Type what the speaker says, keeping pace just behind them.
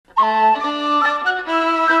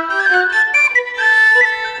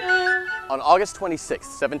August 26,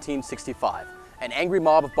 1765, an angry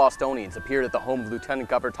mob of Bostonians appeared at the home of Lieutenant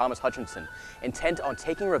Governor Thomas Hutchinson, intent on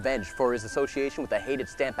taking revenge for his association with the hated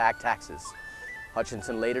Stamp Act taxes.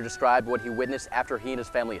 Hutchinson later described what he witnessed after he and his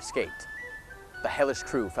family escaped. "The hellish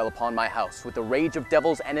crew fell upon my house with the rage of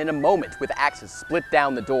devils and in a moment with axes split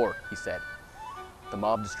down the door," he said. The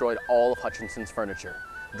mob destroyed all of Hutchinson's furniture,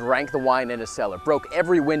 drank the wine in his cellar, broke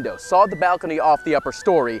every window, sawed the balcony off the upper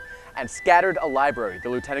story, and scattered a library the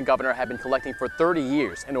lieutenant governor had been collecting for 30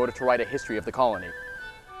 years in order to write a history of the colony.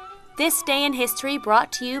 This Day in History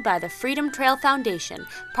brought to you by the Freedom Trail Foundation,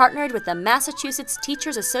 partnered with the Massachusetts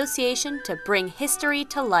Teachers Association to bring history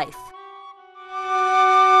to life.